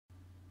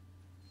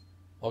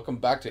Welcome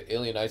back to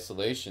Alien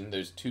Isolation.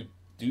 There's two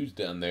dudes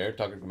down there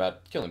talking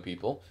about killing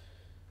people.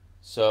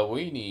 So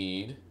we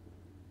need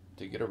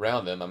to get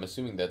around them. I'm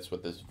assuming that's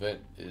what this vent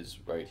is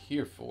right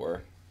here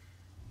for.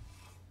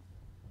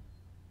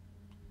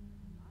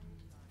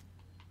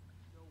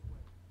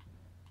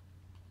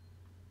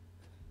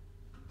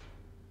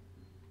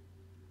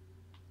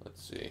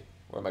 Let's see.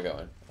 Where am I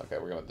going? Okay,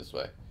 we're going this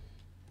way.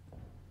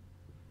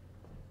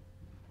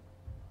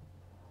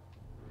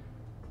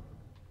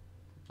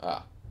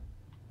 Ah.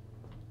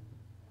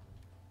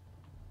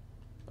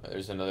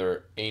 There's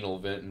another anal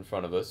vent in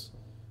front of us.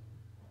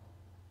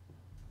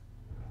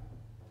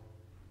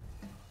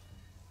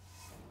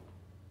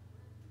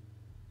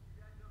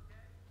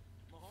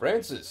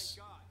 Francis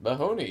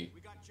Mahoney.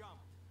 We got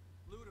jumped.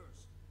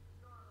 Looters.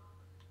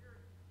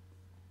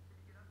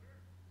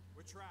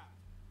 We're trapped.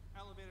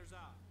 Elevator's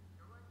out.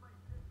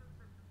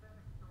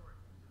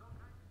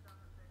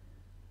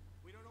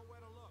 We don't know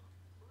where to look.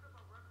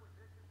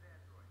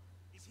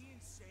 Is he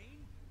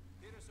insane?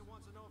 Peterson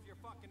wants to know if you're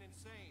fucking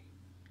insane.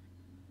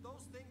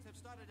 Those things have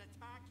started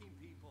attacking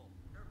people.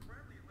 They're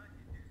friendly unless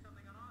you do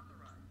something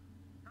unauthorized.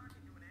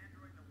 Talking to an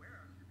android in the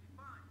warehouse should be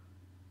fine.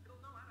 It'll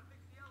know how to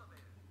fix the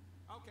elevator.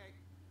 Okay,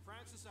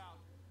 Francis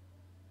out.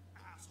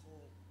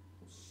 Asshole.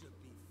 Should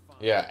be fine.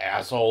 Yeah,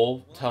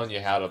 asshole. Telling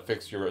you how to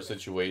fix your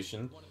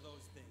situation. One of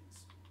those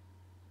things.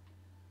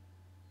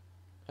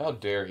 How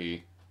dare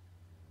he?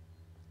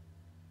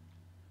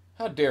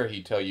 How dare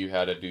he tell you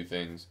how to do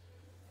things?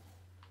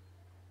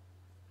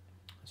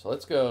 So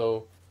let's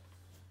go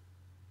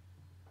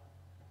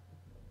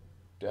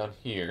down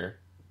here.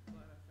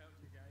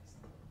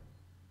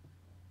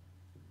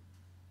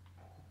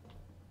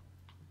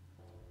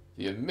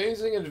 The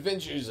Amazing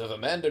Adventures of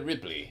Amanda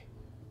Ripley.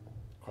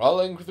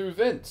 Crawling through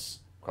vents.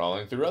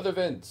 Crawling through other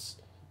vents.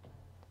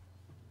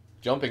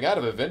 Jumping out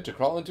of a vent to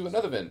crawl into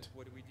another vent.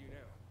 What do we do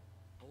now?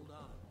 Hold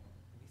on.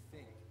 Let me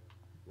think.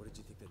 What did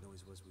you think that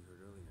noise was we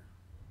heard earlier?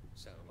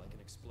 Sounded like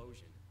an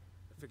explosion.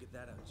 I figured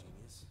that out,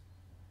 genius.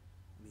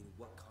 I mean,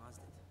 what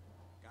caused it?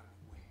 Gotta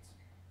be weights.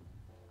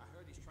 I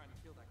heard he's trying to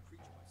kill that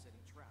creature by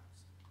setting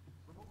traps.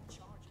 Remote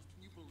charges.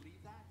 Can you believe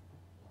that?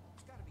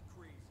 It's gotta be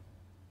crazy.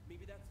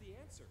 Maybe that's the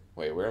answer.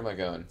 Wait, where am I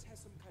going? It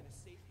has some kind of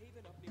safe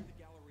haven up near the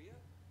Galleria.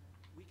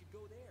 We could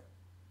go there.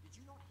 Did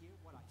you not hear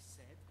what I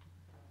said?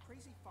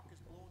 Crazy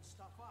fuckers blowing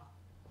stuff up.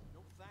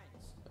 No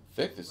thanks. I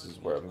think this is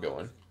where I'm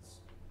going.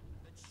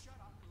 Then shut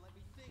up and let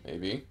me think.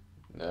 Maybe.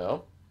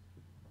 No.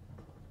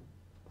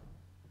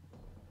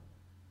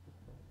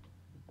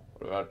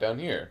 What about down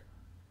here?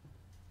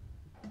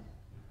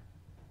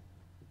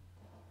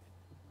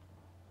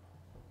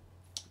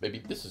 Maybe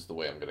this is the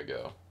way I'm gonna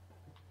go.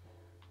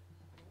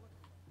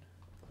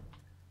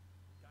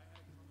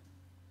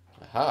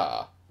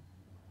 Aha.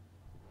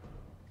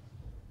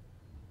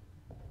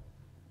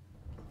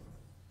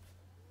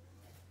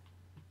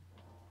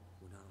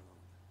 We're not alone.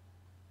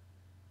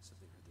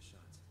 Something heard the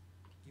shots.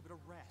 Give it a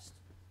rest.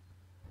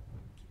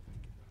 Keep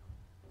it together.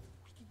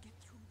 We can get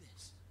through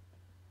this.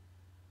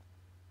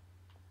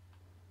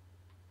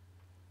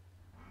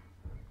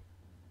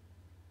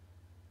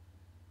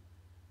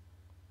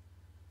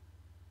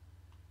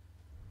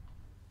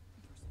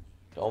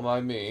 Don't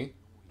mind me,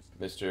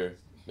 Mr.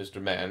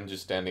 Man,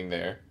 just standing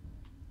there.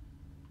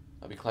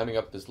 I'll be climbing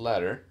up this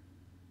ladder.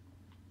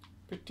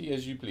 Pretty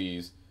as you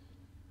please.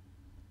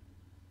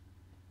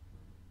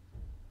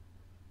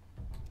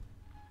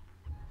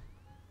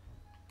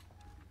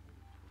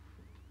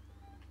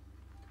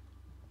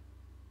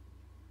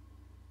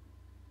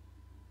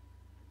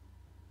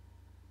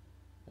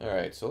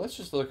 Alright, so let's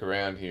just look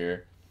around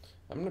here.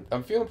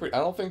 I'm feeling pretty... I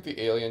don't think the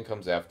alien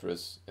comes after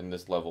us in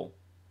this level.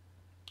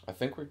 I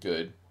think we're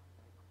good.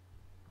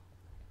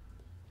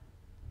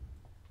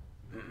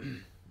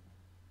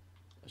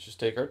 Let's just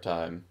take our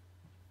time.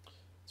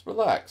 Let's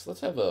relax.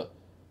 Let's have a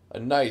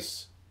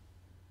nice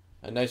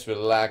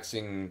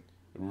relaxing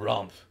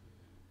romp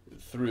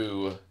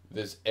through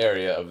this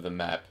area of the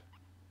map.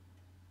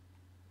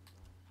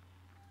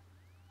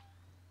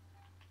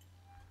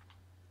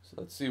 So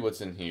let's see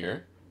what's in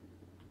here.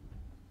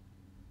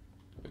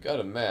 We got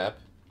a map.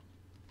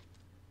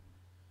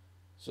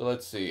 So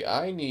let's see.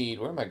 I need...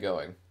 Where am I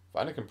going?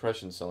 Find a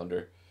compression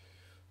cylinder.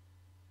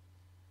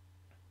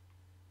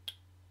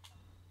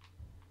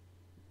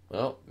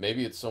 Well,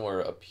 maybe it's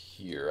somewhere up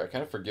here. I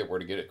kind of forget where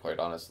to get it, quite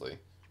honestly.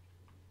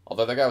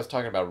 Although that guy was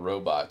talking about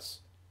robots.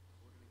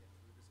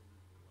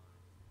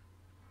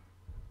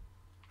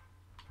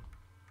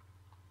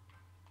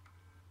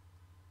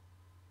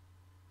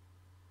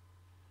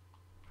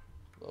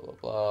 Blah, blah,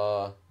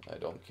 blah. I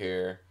don't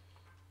care.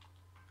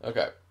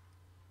 Okay.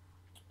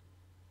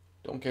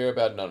 Don't care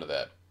about none of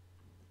that.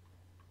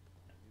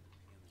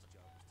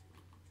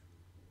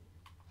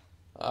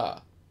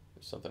 Ah,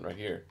 there's something right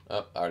here.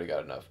 Oh, I already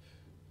got enough.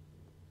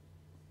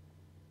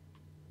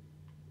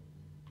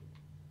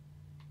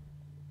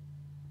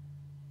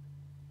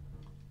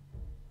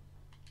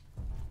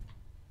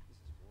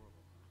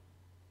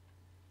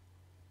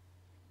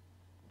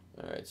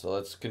 Alright, so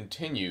let's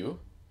continue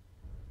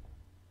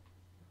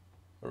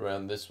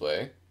around this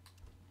way.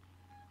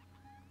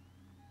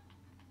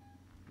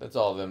 That's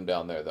all of them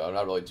down there, though. I'm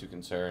not really too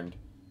concerned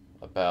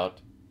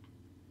about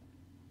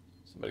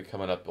somebody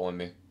coming up on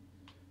me.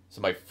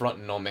 Somebody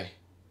fronting on me.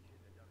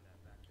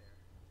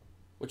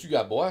 What you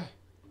got, boy?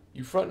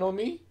 You fronting on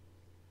me?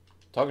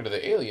 Talking to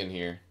the alien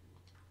here.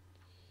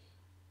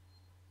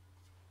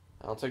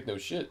 I don't take no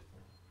shit.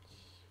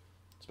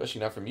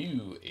 Especially not from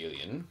you,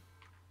 alien.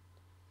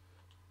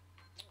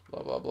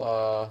 Blah, blah,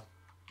 blah.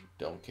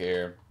 Don't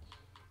care.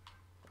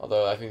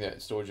 Although, I think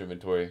that storage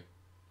inventory...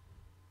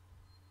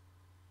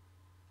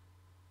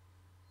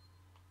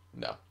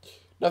 No.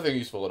 Nothing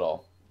useful at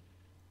all.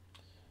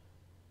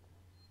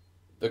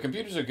 The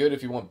computers are good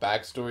if you want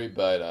backstory,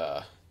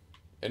 but,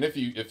 and if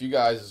you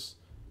guys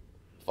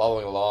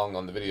following along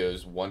on the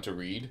videos want to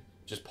read,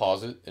 just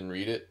pause it and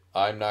read it.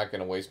 I'm not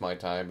going to waste my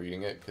time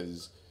reading it,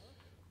 because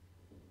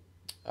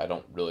I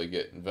don't really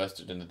get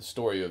invested into the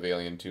story of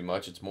Alien too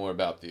much. It's more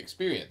about the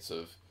experience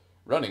of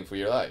running for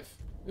your life.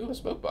 Ooh, a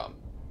smoke bomb.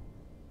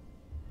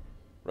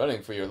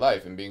 Running for your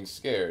life and being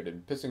scared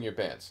and pissing your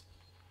pants.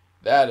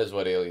 That is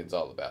what Alien's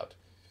all about.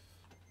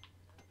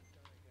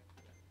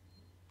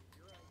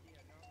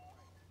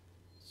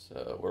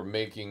 So, we're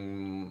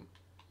making...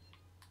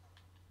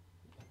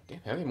 Damn,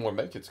 how many more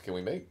medkits can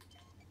we make?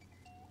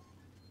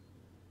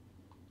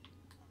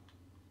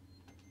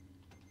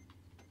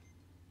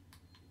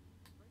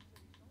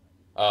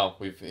 Oh,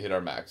 we've hit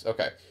our max.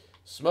 Okay.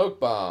 Smoke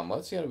bomb.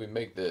 Let's see how do we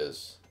make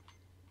this.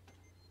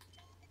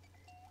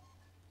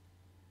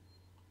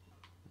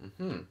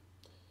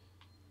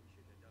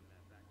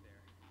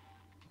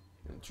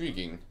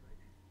 Intriguing.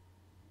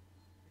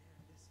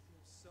 This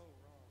feels so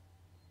wrong.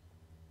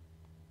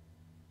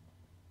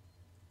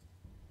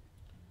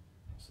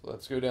 So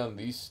let's go down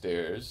these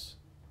stairs.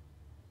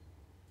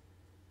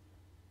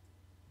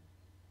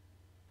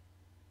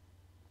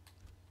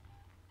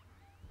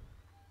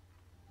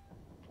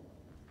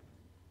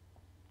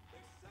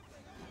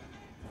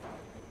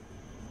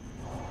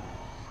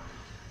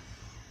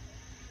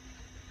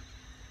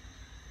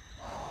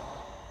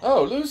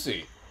 Oh,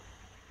 Lucy!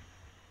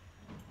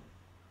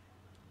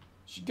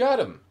 She got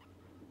him!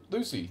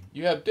 Lucy,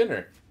 you have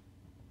dinner.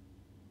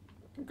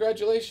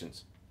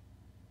 Congratulations.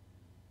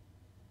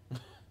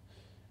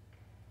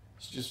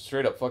 She just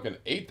straight up fucking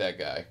ate that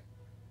guy.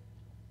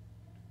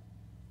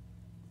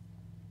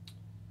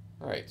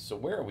 Alright, so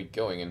where are we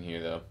going in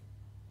here, though?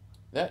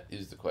 That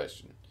is the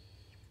question.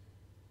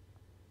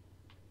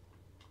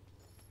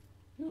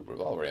 Ooh,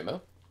 revolver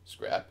ammo.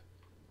 Scrap.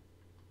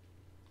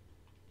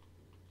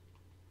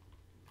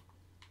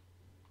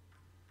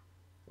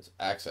 Let's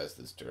access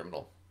this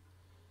terminal.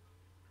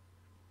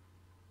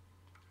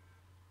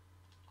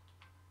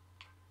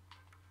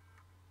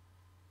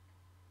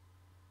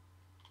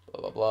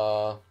 Blah, blah,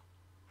 blah.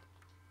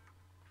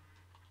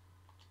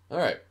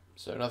 Alright,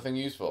 so nothing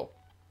useful.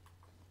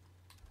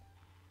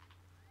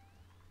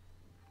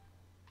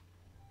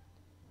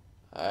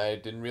 I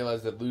didn't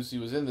realize that Lucy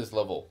was in this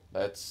level.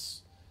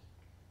 That's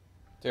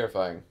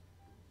terrifying.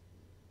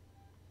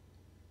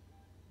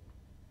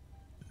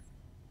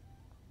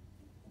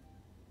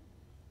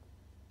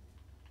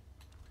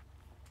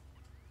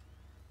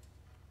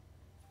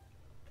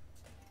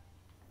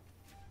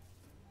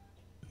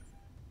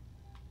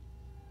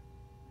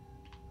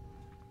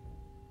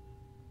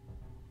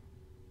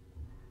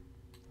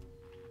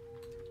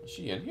 Is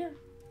she in here?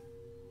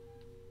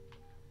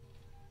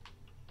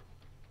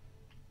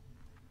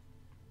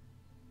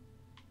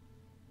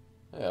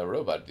 Yeah,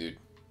 robot dude.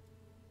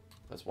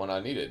 That's one I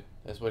needed.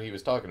 That's what he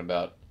was talking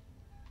about.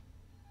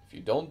 If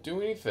you don't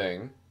do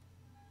anything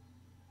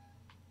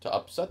to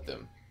upset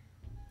them.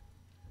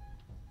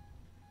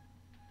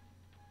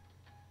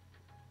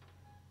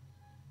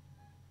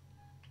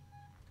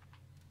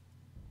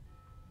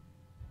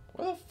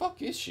 Where the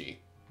fuck is she?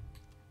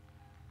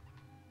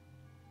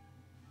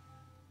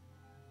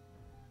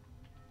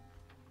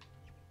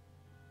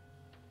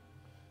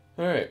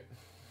 Alright.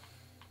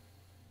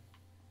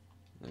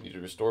 I need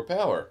to restore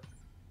power.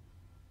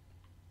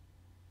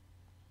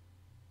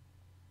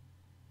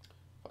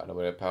 Find a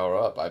way to power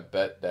up. I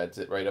bet that's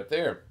it right up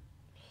there.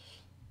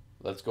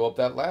 Let's go up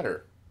that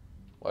ladder.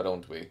 Why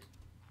don't we?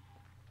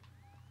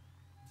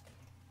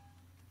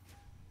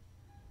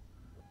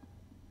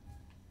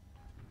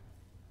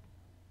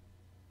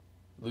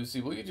 Lucy,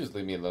 will you just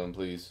leave me alone,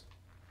 please?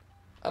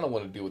 I don't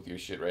want to deal with your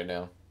shit right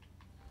now.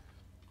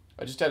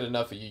 I just had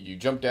enough of you. You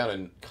jumped down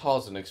and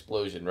caused an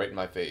explosion right in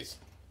my face.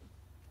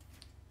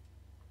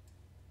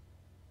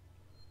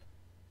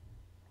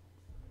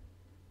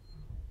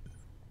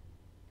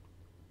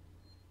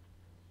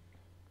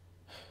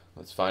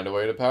 Let's find a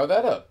way to power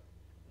that up.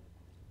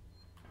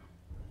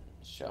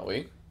 Shall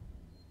we?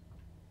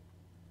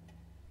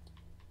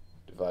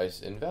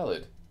 Device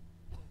invalid.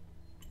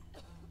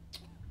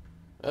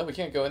 Well, we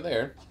can't go in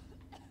there.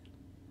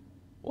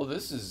 Well,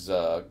 this is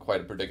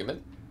quite a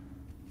predicament.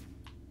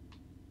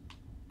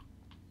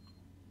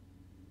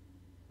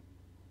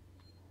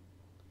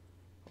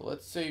 Well,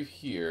 let's save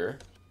here.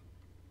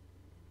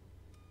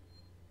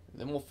 And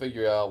then we'll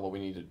figure out what we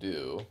need to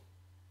do.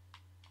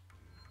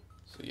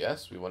 So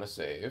yes, we want to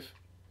save.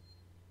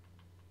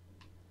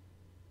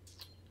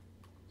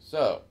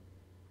 So,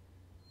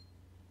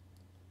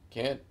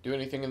 can't do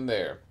anything in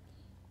there.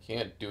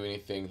 Can't do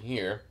anything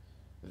here.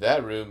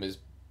 That room is...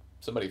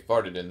 somebody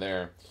farted in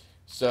there.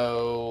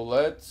 So,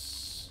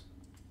 let's...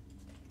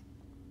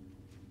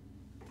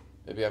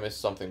 maybe I missed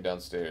something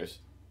downstairs.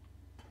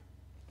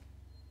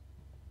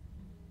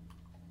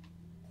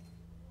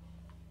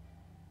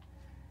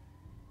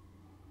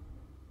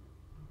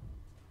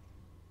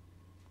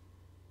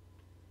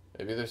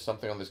 Maybe there's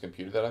something on this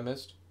computer that I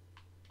missed.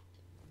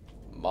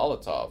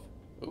 Molotov.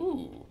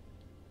 Ooh.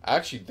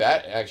 Actually,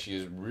 that actually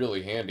is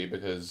really handy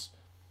because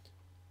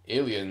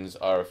aliens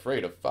are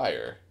afraid of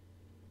fire.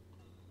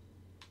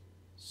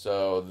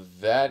 So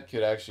that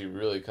could actually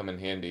really come in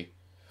handy.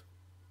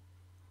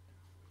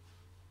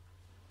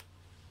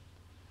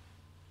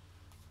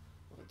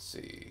 Let's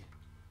see.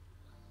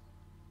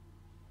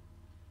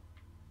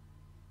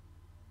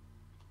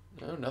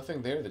 No,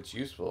 nothing there that's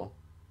useful.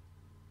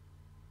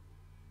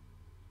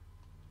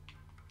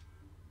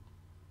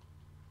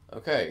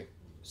 Okay,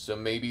 so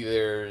maybe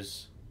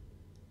there's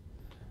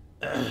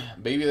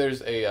maybe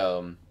there's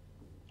a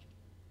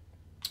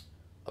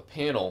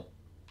panel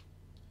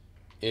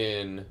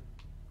in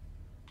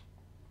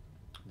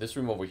this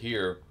room over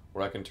here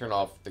where I can turn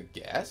off the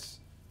gas.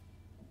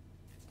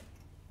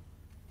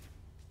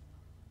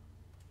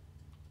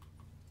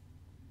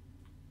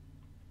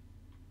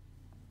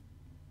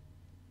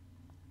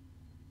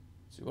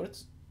 Let's see what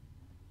it's...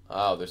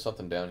 oh, there's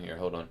something down here.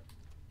 Hold on.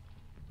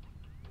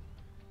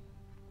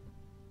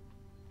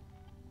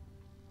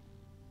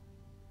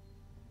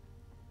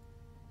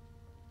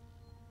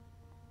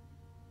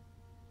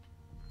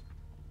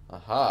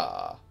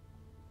 Aha.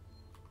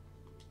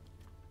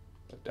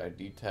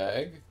 ID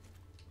tag.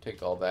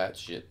 Take all that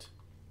shit.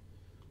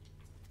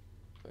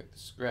 Like the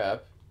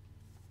scrap.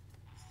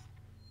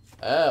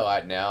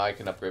 Oh, now I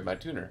can upgrade my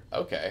tuner.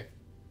 Okay.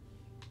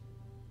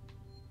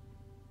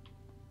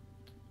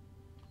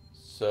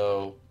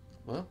 So,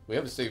 well, we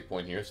have a save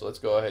point here, so let's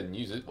go ahead and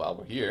use it while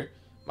we're here.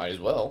 Might as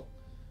well.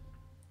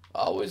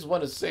 Always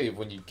want to save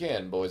when you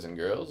can, boys and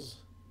girls.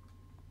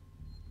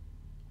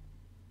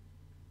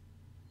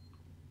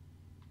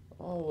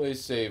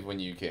 Always save when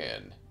you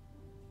can.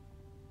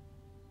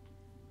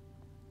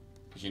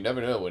 Because you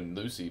never know when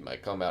Lucy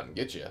might come out and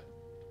get you.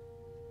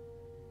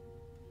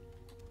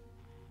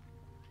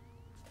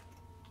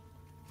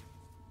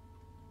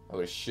 I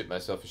would have shit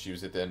myself if she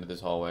was at the end of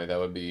this hallway. That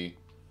would be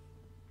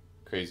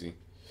crazy.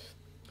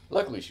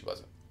 Luckily she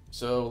wasn't.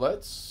 So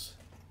let's...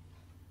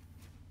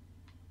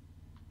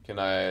 can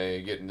I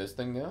get in this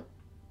thing now?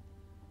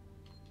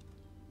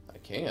 I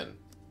can.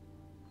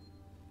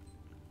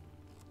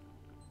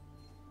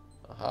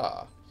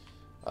 Aha.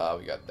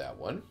 We got that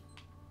one.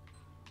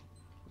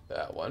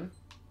 That one.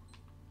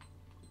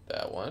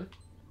 That one.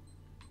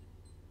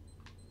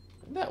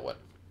 And that one.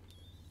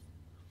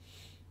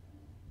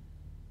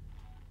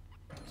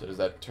 So does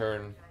that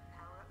turn...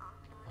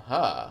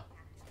 aha.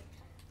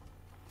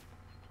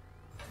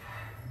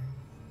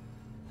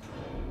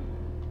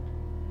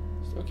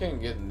 Still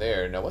can't get in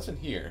there. Now what's in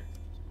here?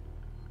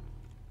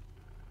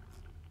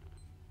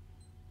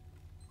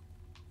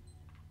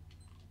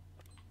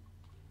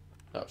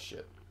 Oh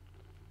shit.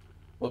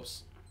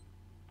 Whoops.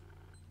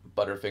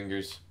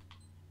 Butterfingers.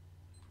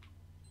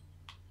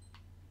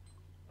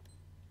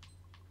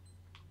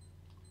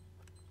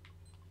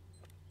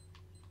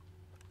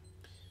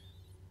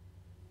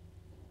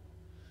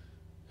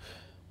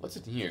 What's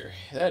in here?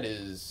 That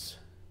is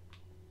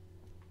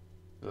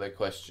the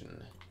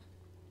question.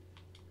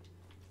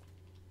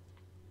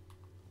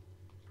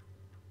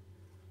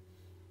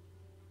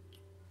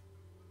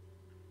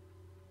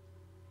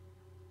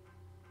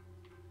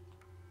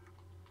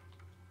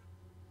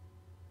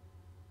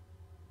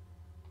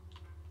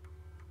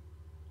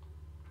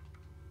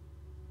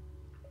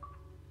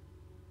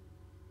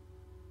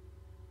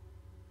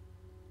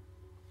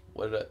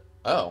 What did I...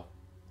 oh.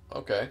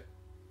 Okay.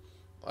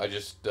 I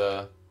just,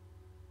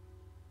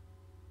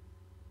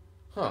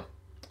 huh.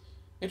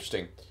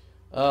 Interesting.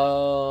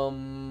 Power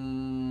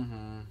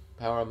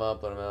them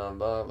up, blah, blah,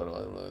 blah, blah,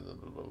 blah,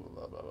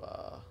 blah, blah,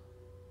 blah.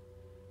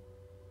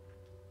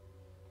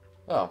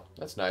 Oh,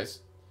 that's nice.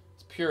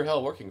 It's pure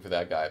hell working for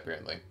that guy,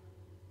 apparently.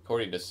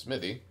 According to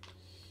Smithy.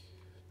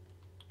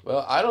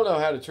 Well, I don't know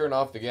how to turn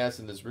off the gas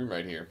in this room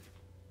right here.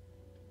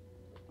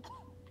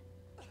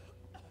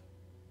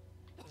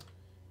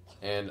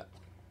 And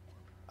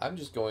I'm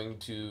just going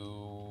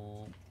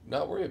to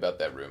not worry about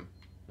that room.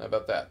 Not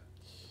about that.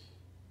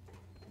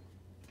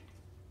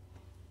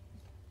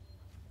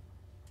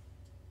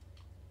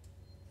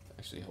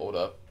 Actually, hold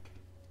up.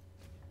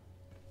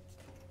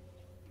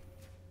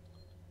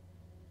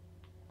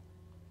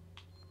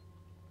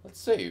 Let's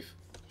save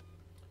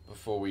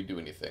before we do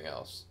anything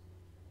else.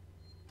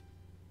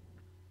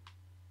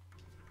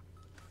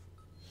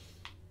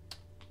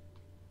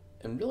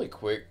 And really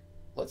quick,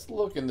 let's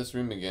look in this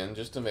room again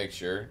just to make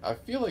sure. I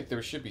feel like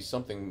there should be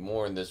something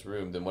more in this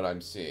room than what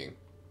I'm seeing.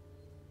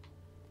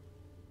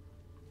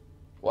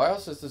 Why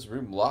else is this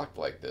room locked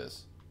like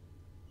this?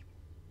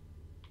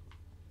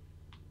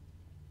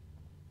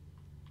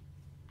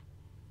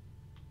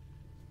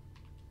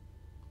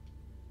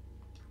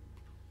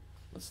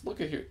 Let's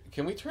look at here.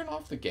 Can we turn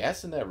off the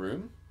gas in that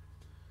room?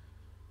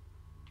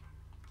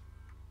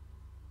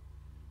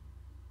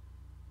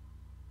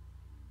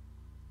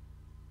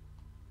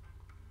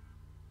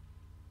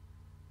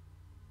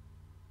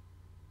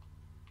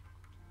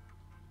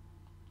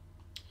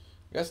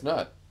 Guess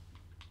not.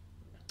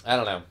 I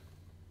don't know.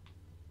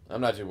 I'm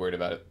not too worried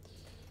about it.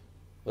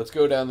 Let's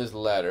go down this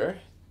ladder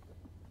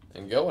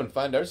and go and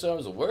find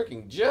ourselves a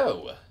working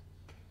Joe.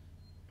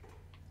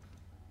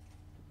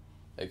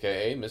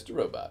 AKA Mr.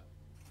 Robot.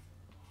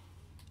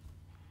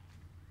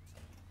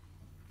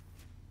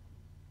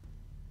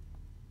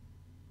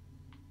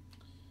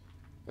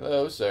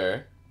 Hello,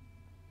 sir.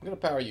 I'm gonna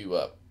power you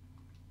up.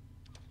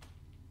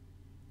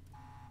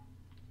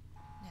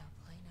 Now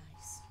play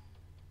nice.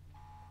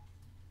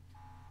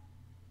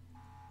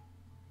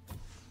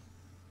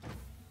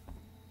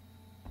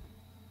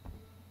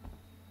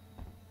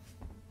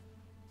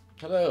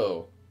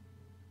 Hello.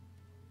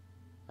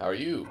 How are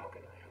you? How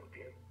can I help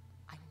you?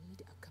 I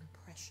need a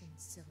compression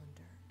cylinder.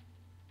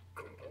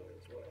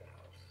 Components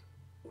warehouse.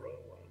 Row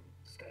 1,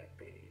 stack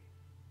B.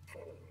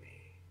 Follow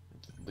me.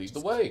 Lead the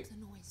Just way. keep the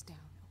noise down,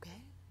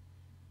 okay?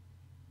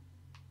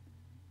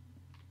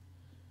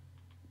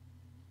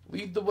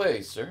 Lead the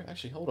way, sir.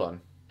 Actually, hold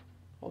on.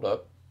 Hold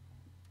up.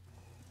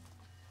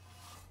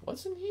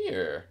 What's in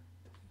here?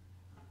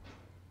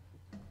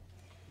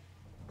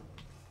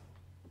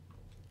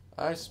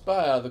 I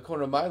spy out of the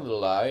corner of my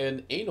little eye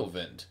an anal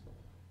vent.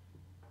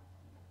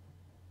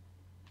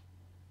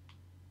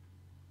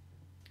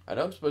 I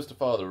know I'm supposed to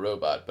follow the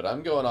robot, but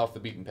I'm going off the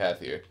beaten path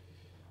here.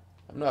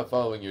 I'm not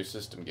following your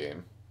system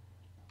game.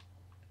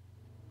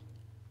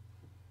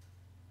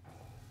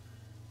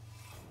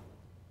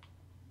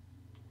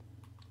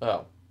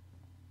 Oh.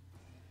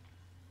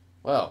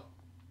 Well,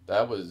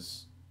 that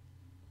was...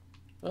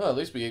 Well, at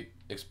least we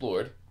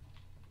explored.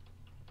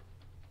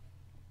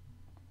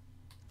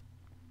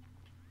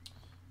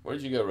 Where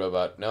did you go,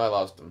 robot? No, I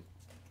lost him.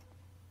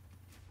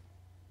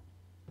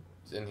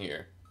 It's in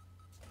here.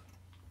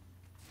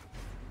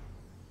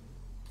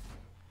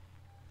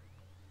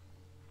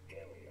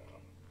 Here we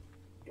are.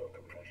 Your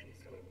compression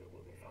cylinder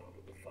will be found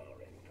at the far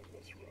end of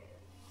this row.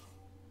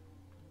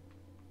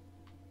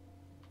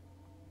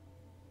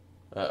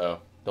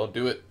 Uh-oh. Don't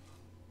do it.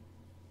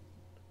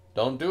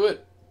 Don't do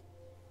it.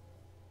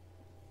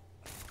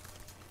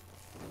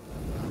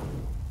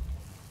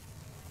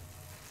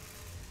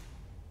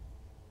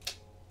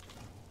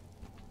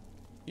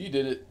 You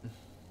did it.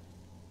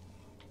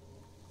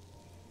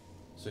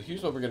 So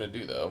here's what we're going to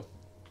do, though.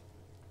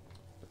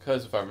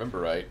 Because if I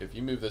remember right, if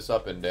you move this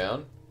up and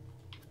down,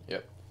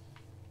 yep,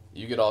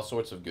 you get all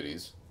sorts of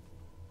goodies.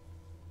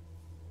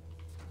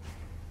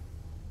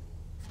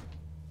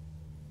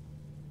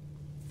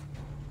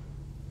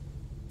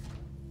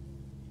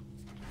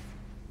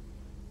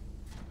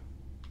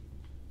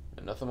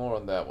 And nothing more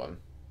on that one.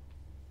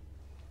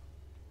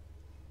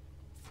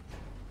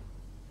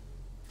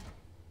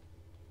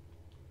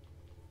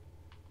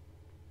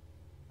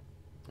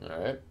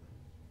 Alright.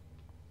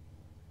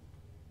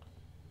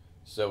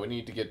 So we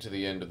need to get to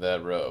the end of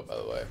that row, by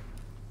the way.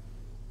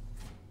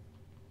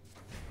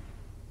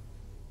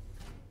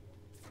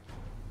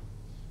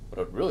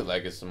 What I'd really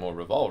like is some more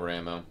revolver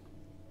ammo.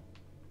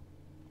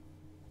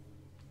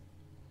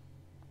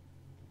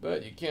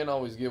 But you can't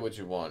always get what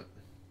you want.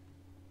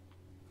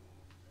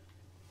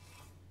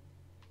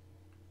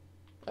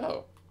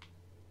 Oh.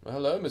 Well,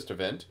 hello, Mr.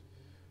 Vent.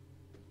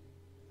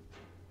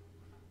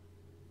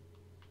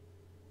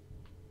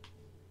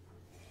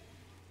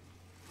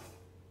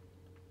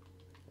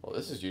 Well,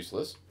 this is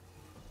useless.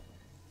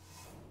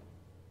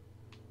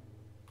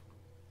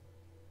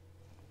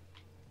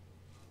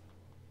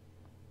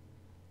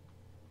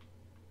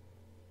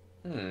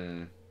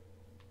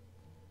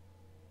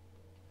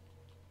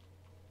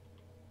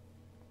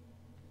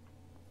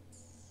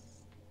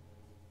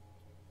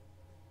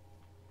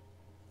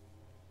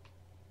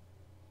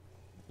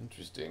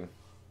 Interesting.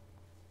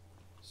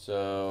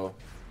 So...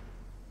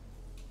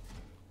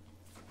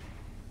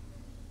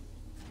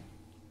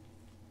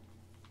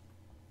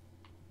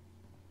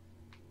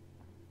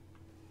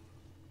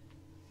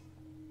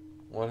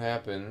 what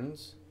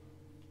happens?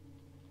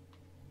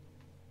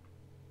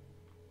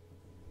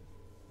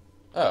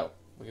 Oh,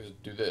 we can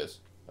just do this.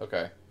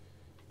 Okay.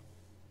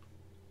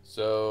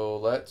 So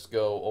let's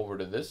go over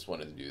to this one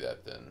and do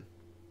that then.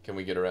 Can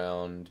we get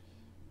around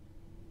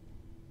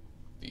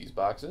these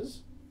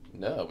boxes?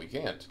 No, we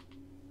can't.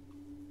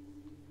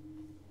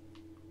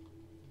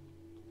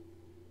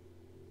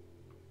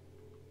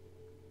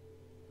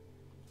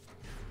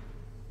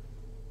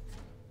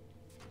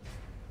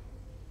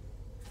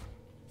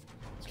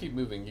 Let's keep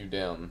moving you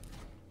down.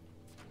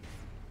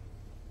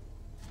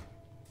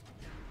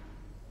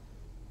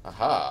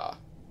 Aha!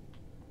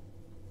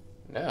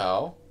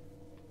 Now,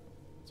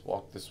 let's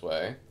walk this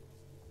way.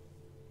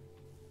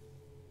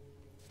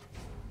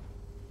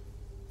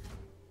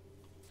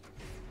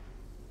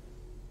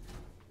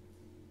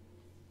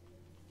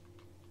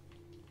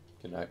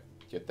 Can I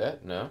get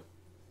that? No.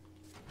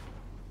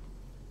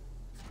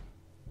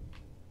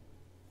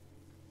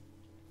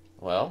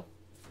 Well,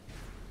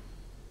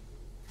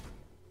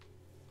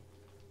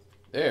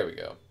 There we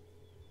go.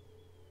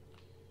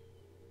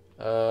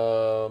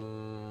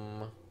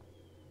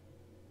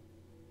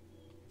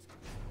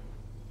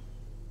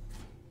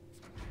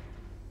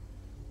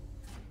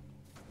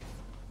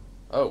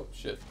 Oh,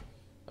 shit.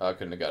 I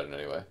couldn't have got it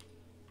anyway.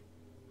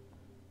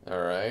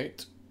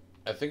 Alright.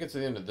 I think it's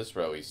at the end of this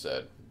row, he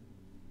said.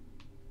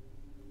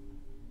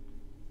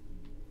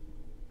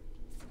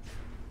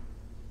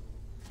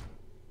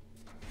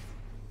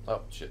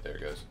 Oh, shit, there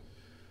it goes.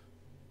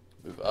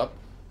 Move up.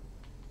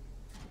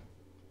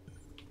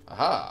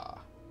 Aha!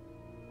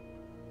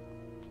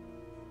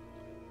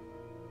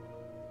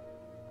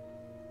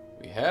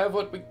 We have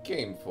what we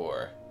came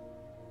for.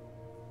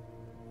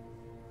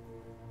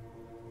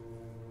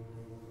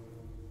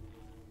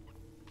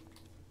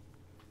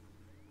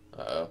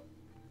 Uh-oh.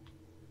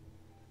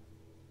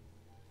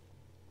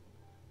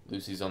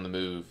 Lucy's on the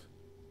move.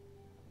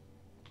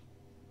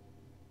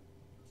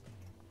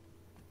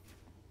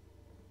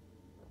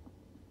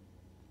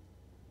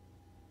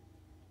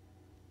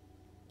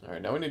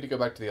 Alright, now we need to go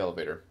back to the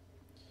elevator.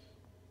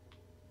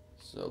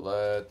 So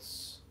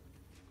let's...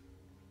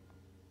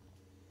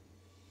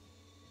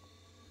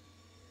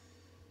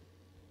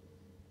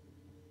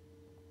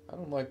 I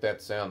don't like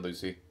that sound,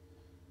 Lucy.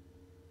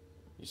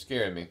 You're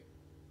scaring me.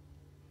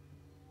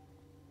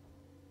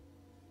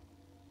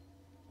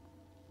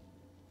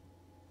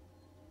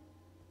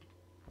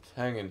 Let's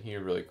hang in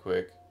here really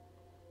quick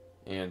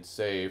and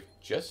save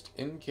just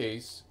in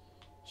case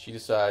she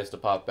decides to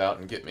pop out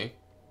and get me.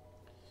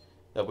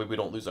 That way we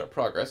don't lose our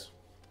progress.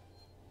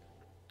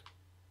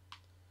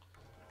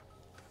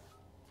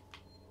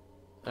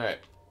 Alright.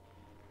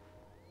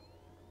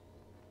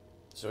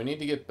 So we need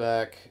to get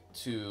back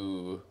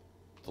to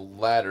the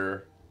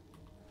ladder.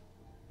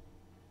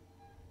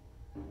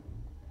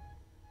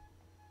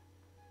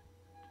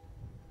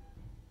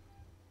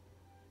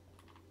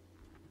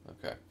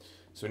 Okay.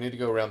 So we need to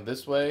go around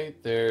this way.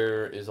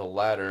 There is a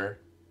ladder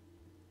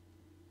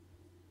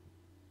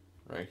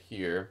right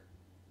here.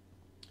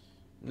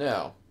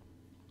 Now,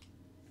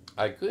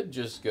 I could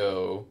just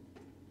go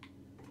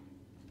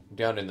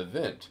down in the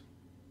vent.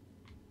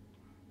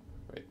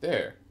 Right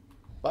there.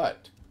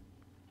 But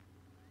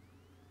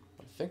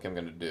what I think I'm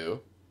going to do,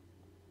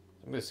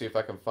 I'm going to see if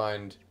I can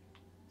find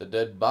the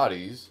dead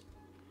bodies.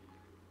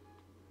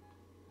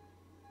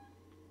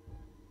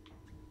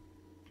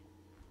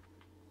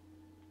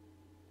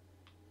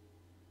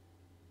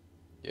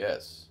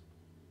 Yes.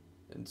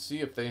 And see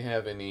if they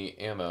have any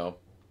ammo.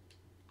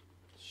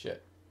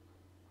 Shit.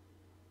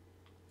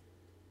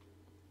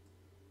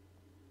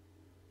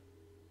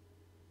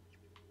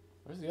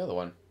 Where's the other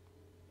one?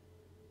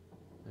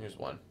 Here's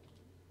one.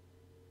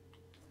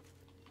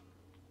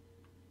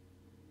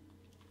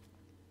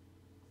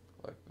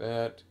 Like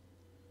that.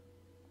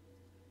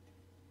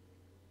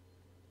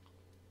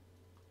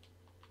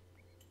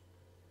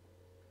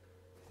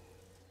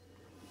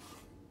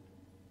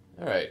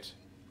 All right.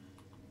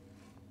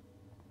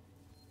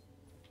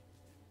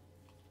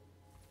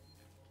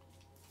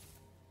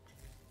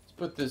 Let's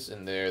put this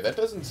in there. That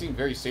doesn't seem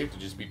very safe to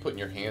just be putting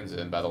your hands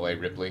in, by the way,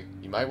 Ripley.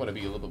 You might want to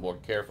be a little bit more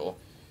careful.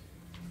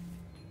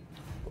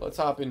 Let's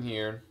hop in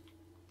here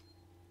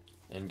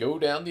and go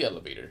down the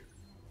elevator.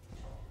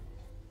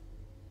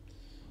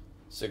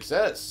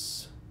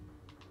 Success!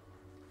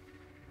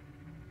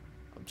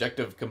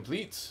 Objective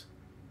complete.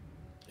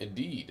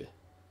 Indeed.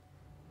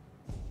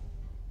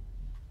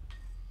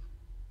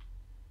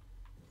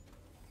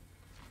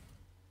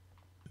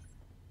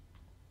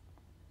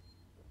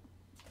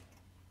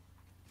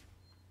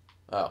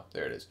 Oh,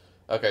 there it is.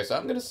 Okay, so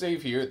I'm going to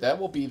save here. That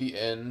will be the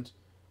end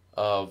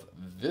of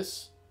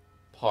this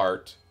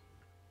part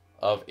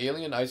of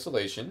Alien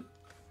Isolation.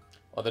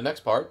 On the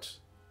next part,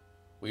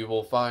 we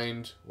will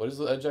find... What is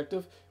the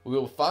objective? We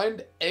will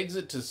find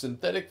exit to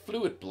synthetic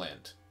fluid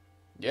plant.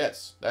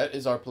 Yes, that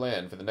is our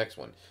plan for the next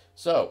one.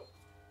 So,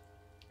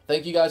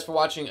 thank you guys for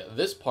watching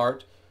this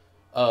part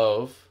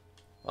of...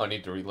 Oh, I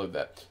need to reload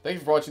that. Thank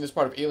you for watching this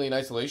part of Alien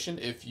Isolation.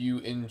 If you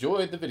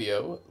enjoyed the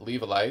video,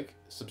 leave a like,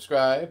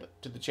 subscribe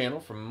to the channel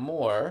for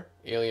more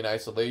Alien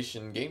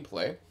Isolation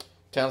gameplay,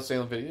 Town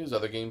Salem videos,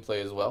 other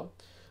gameplay as well.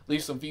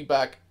 Leave some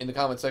feedback in the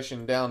comment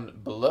section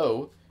down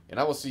below, and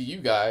I will see you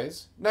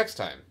guys next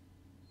time.